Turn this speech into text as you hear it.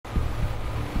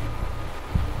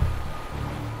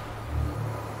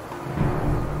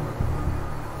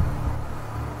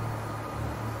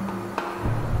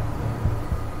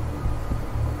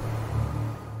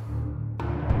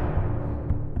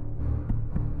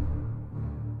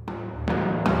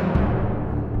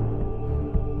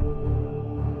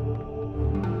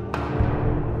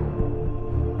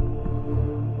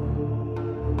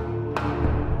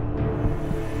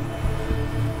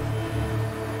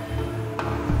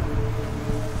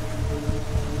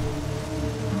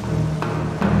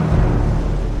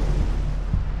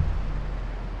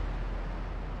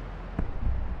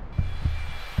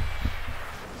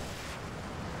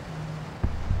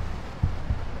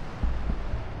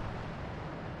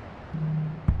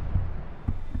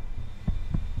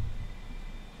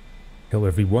Hello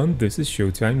everyone, this is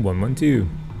Showtime 112.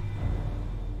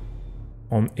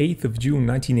 On 8th of June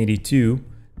 1982,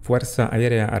 Fuerza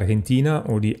Aérea Argentina,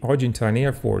 or the Argentine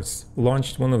Air Force,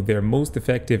 launched one of their most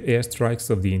effective airstrikes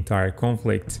of the entire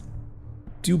conflict.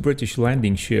 Two British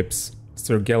landing ships,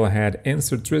 Sir Galahad and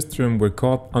Sir Tristram, were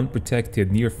caught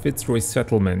unprotected near Fitzroy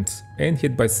settlement and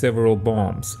hit by several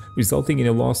bombs, resulting in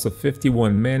a loss of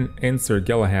 51 men and Sir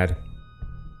Galahad.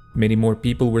 Many more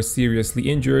people were seriously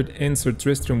injured and Sir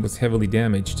Tristram was heavily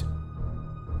damaged.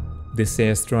 This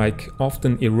airstrike,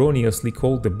 often erroneously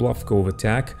called the Bluff Cove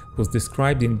attack, was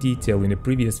described in detail in a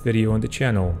previous video on the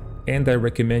channel, and I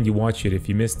recommend you watch it if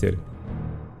you missed it.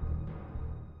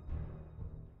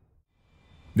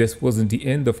 This wasn't the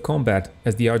end of combat,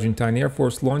 as the Argentine Air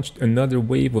Force launched another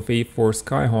wave of A-4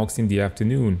 Skyhawks in the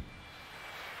afternoon.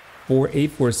 4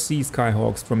 A-4C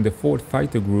Skyhawks from the 4th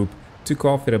Fighter Group took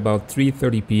off at about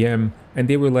 3:30 p.m. and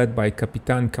they were led by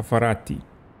Capitan Caffarati.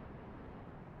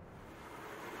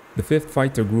 The 5th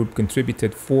Fighter Group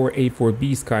contributed 4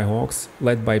 A-4B Skyhawks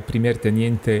led by Primer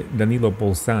Teniente Danilo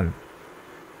Bolsan.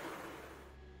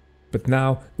 But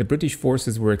now the British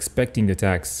forces were expecting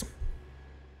attacks.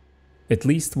 At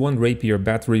least one Rapier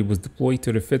battery was deployed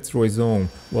to the Fitzroy zone,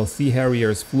 while Sea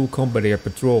Harriers flew combat air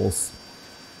patrols.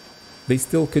 They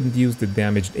still couldn't use the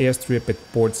damaged airstrip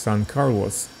at Port San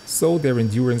Carlos, so their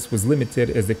endurance was limited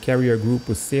as the carrier group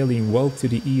was sailing well to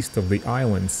the east of the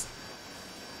islands.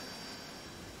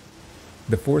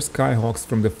 The 4 Skyhawks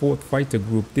from the 4th Fighter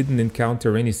Group didn't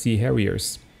encounter any Sea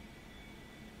Harriers.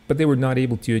 But they were not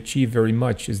able to achieve very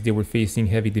much as they were facing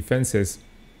heavy defenses.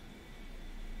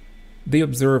 They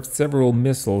observed several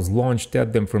missiles launched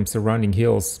at them from surrounding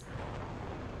hills.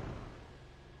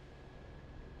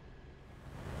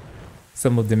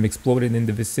 Some of them exploded in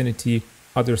the vicinity,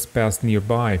 others passed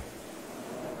nearby.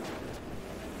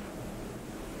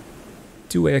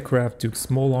 2 aircraft took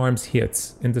small arms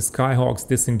hits and the Skyhawks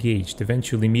disengaged,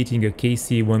 eventually meeting a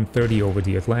KC-130 over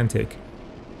the Atlantic.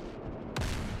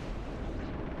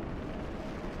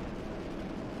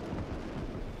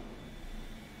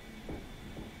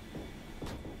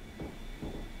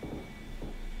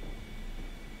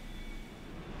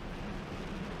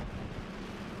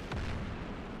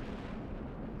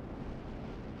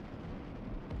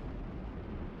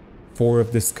 Four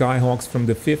of the Skyhawks from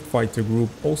the 5th Fighter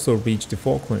Group also reached the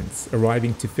Falklands,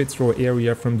 arriving to Fitzroy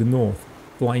area from the north,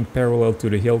 flying parallel to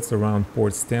the hills around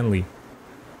Port Stanley.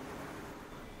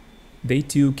 They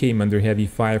too came under heavy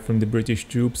fire from the British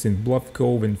troops in Bluff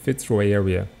Cove and Fitzroy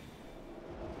area.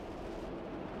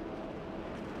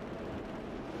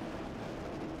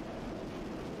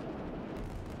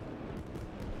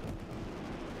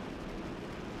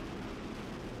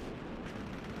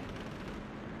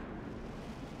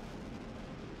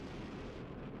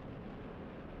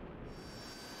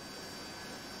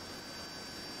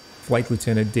 Flight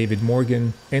Lieutenant David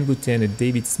Morgan and Lieutenant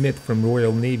David Smith from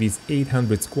Royal Navy's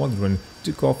 800 Squadron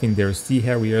took off in their Sea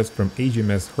Harriers from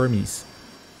HMS Hermes.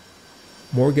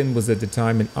 Morgan was at the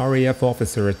time an RAF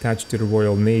officer attached to the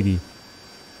Royal Navy.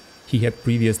 He had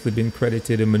previously been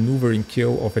credited a maneuvering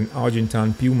kill of an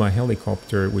Argentine Puma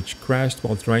helicopter which crashed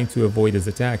while trying to avoid his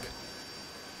attack.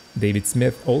 David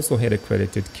Smith also had a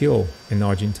credited kill, an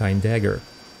Argentine Dagger.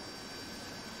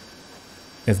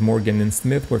 As Morgan and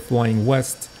Smith were flying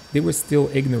west, they were still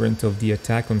ignorant of the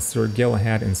attack on Sir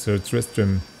Galahad and Sir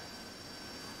Tristram.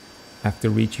 After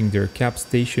reaching their cap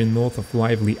station north of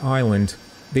Lively Island,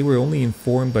 they were only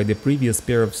informed by the previous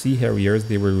pair of Sea Harriers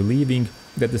they were relieving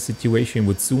that the situation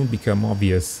would soon become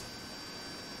obvious.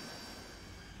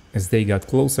 As they got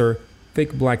closer,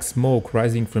 thick black smoke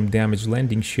rising from damaged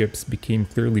landing ships became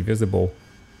clearly visible.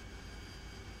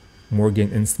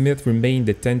 Morgan and Smith remained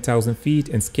at 10,000 feet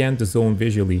and scanned the zone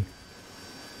visually.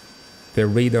 Their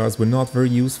radars were not very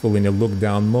useful in a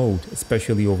look-down mode,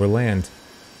 especially over land.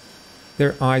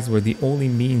 Their eyes were the only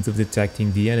means of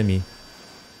detecting the enemy.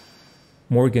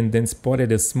 Morgan then spotted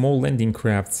a small landing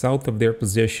craft south of their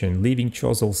position, leaving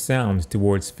Choiseul Sound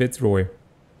towards Fitzroy.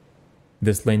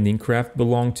 This landing craft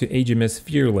belonged to HMS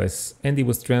Fearless, and he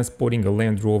was transporting a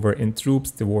Land Rover and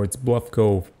troops towards Bluff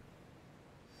Cove.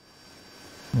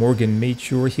 Morgan made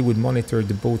sure he would monitor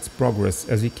the boat's progress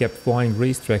as he kept flying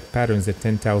racetrack patterns at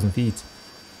 10,000 feet.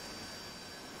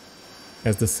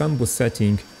 As the sun was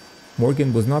setting,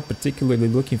 Morgan was not particularly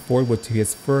looking forward to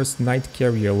his first night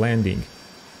carrier landing.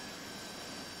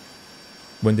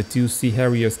 When the 2 Sea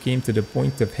Harriers came to the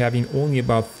point of having only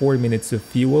about 4 minutes of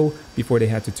fuel before they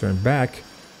had to turn back,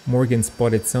 Morgan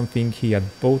spotted something he had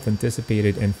both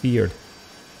anticipated and feared.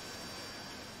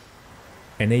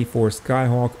 An A-4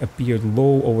 Skyhawk appeared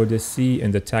low over the sea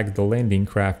and attacked the landing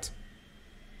craft.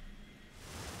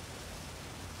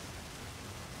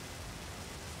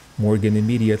 Morgan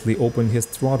immediately opened his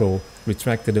throttle,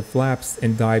 retracted the flaps,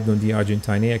 and dived on the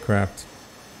Argentine aircraft.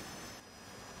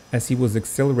 As he was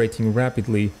accelerating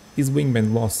rapidly, his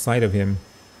wingman lost sight of him.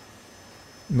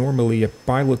 Normally, a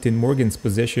pilot in Morgan's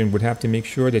position would have to make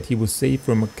sure that he was safe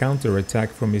from a counterattack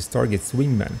from his target's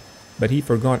wingman, but he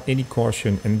forgot any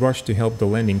caution and rushed to help the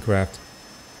landing craft.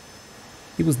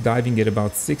 He was diving at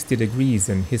about 60 degrees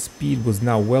and his speed was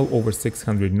now well over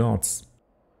 600 knots.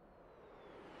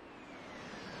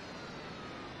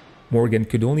 Morgan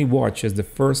could only watch as the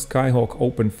first Skyhawk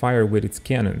opened fire with its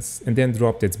cannons and then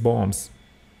dropped its bombs.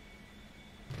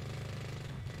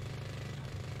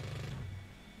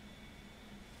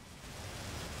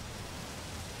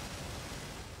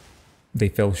 They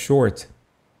fell short.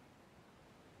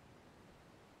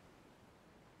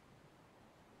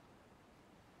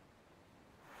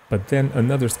 But then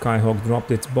another Skyhawk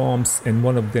dropped its bombs and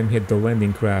one of them hit the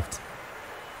landing craft.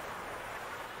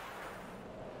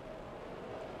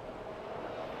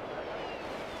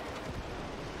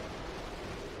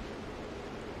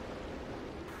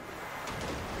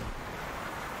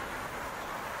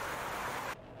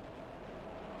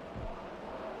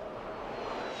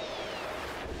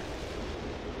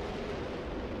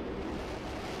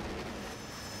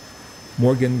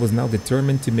 Morgan was now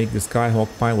determined to make the Skyhawk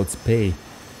pilots pay.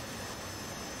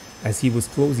 As he was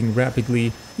closing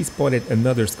rapidly, he spotted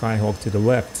another Skyhawk to the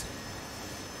left.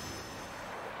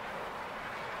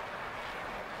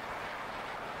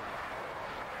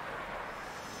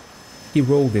 He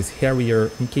rolled his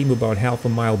Harrier and came about half a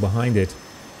mile behind it.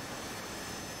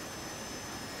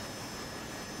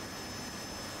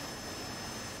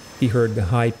 He heard the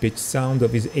high-pitched sound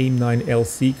of his AIM-9L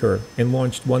Seeker and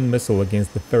launched one missile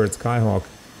against the third Skyhawk.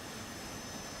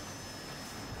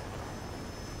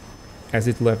 As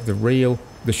it left the rail,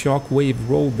 the shock wave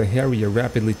rolled the Harrier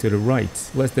rapidly to the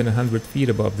right, less than 100 feet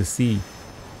above the sea.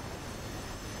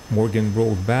 Morgan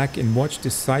rolled back and watched the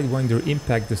Sidewinder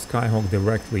impact the Skyhawk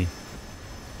directly.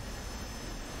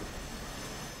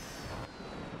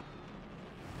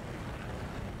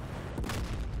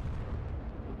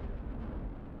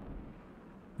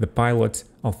 The pilot,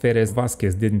 Alferez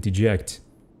Vasquez, didn't eject.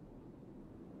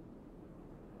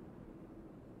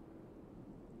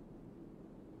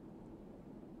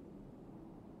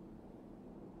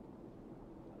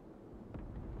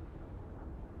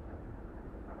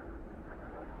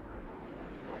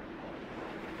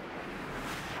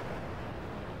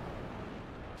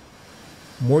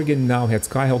 Morgan now had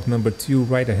Skyhawk number 2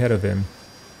 right ahead of him.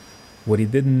 What he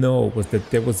didn't know was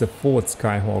that there was a fourth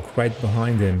Skyhawk right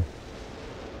behind him.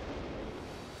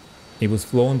 It was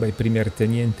flown by Primer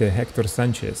Teniente Hector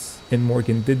Sanchez, and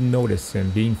Morgan didn't notice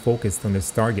him being focused on his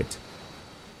target.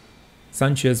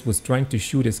 Sanchez was trying to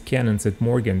shoot his cannons at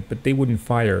Morgan, but they wouldn't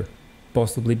fire,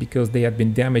 possibly because they had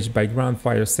been damaged by ground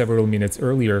fire several minutes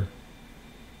earlier.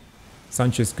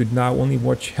 Sanchez could now only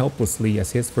watch helplessly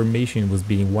as his formation was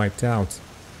being wiped out.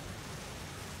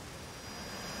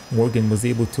 Morgan was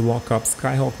able to lock up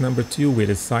Skyhawk number 2 with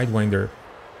his Sidewinder.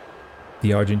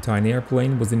 The Argentine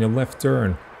airplane was in a left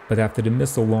turn, but after the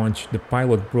missile launch, the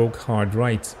pilot broke hard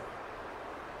right.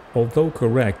 Although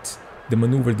correct, the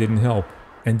maneuver didn't help,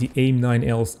 and the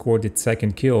AIM-9L scored its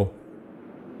second kill.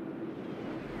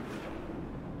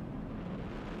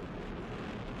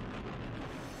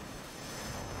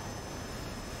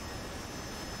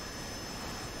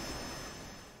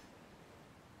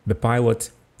 The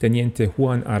pilot, Teniente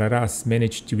Juan Araraz,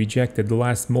 managed to eject at the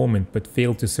last moment but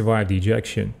failed to survive the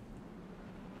ejection.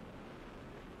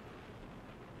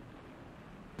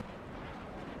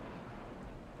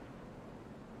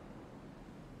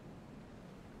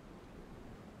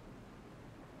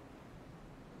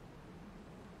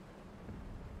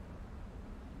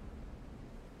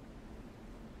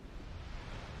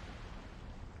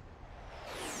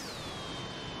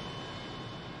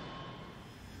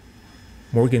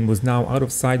 Morgan was now out of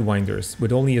Sidewinders,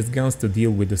 with only his guns to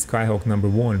deal with the Skyhawk number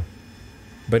 1.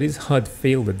 But his HUD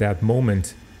failed at that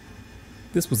moment.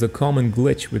 This was a common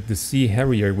glitch with the Sea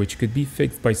Harrier, which could be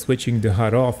fixed by switching the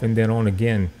HUD off and then on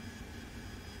again.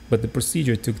 But the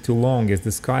procedure took too long as the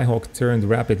Skyhawk turned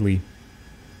rapidly.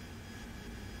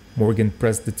 Morgan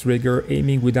pressed the trigger,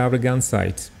 aiming without a gun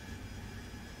sight.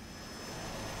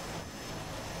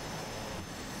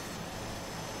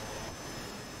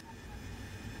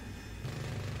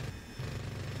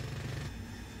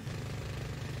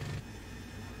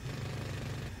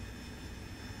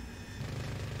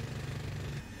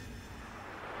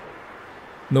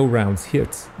 No rounds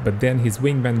hit, but then his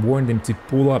wingman warned him to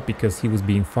pull up because he was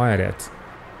being fired at.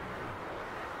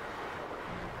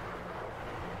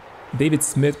 David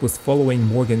Smith was following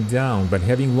Morgan down, but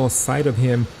having lost sight of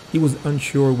him, he was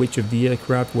unsure which of the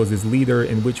aircraft was his leader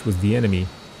and which was the enemy.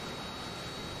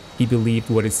 He believed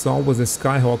what he saw was a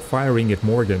Skyhawk firing at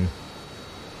Morgan.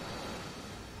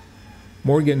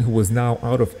 Morgan, who was now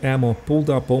out of ammo, pulled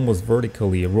up almost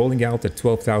vertically, rolling out at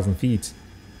 12,000 feet.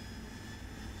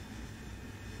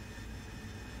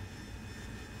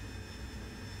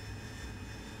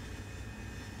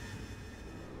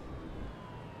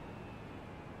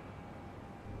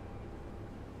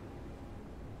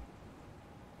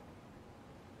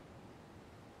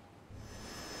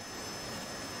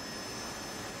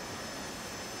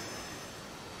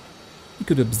 He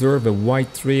could observe a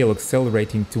white trail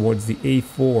accelerating towards the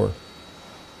A-4.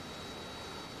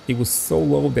 It was so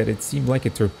low that it seemed like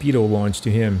a torpedo launch to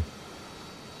him.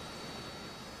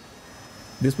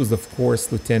 This was of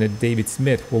course Lieutenant David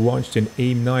Smith, who launched an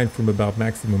AIM-9 from about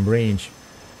maximum range.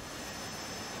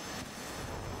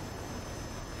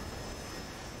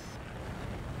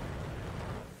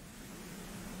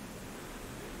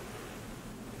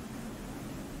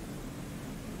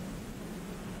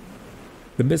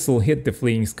 The missile hit the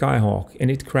fleeing Skyhawk,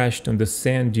 and it crashed on the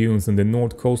sand dunes on the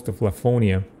north coast of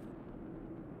Lafonia.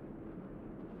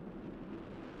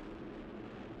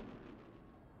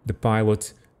 The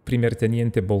pilot, Primer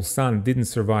Teniente Bolsan, didn't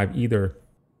survive either.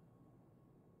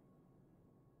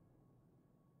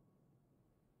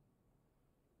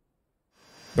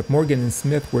 But Morgan and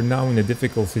Smith were now in a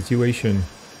difficult situation.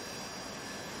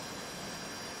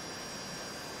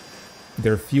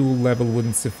 Their fuel level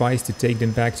wouldn't suffice to take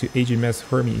them back to HMS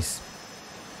Hermes.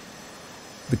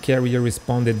 The carrier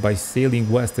responded by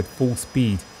sailing west at full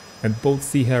speed, and both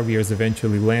Sea Harriers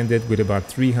eventually landed with about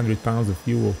 300 pounds of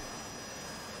fuel.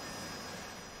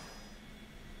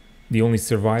 The only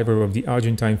survivor of the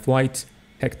Argentine flight,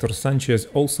 Hector Sanchez,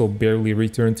 also barely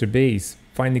returned to base,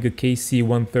 finding a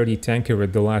KC-130 tanker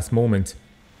at the last moment.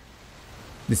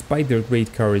 Despite their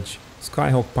great courage,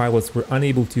 Skyhawk pilots were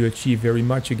unable to achieve very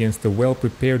much against a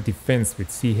well-prepared defense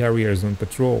with Sea Harriers on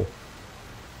patrol.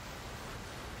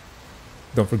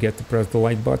 Don't forget to press the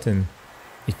like button.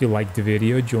 If you liked the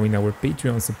video, join our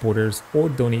Patreon supporters or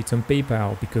donate on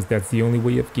PayPal, because that's the only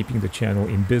way of keeping the channel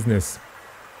in business.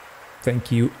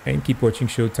 Thank you and keep watching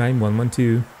Showtime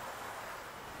 112.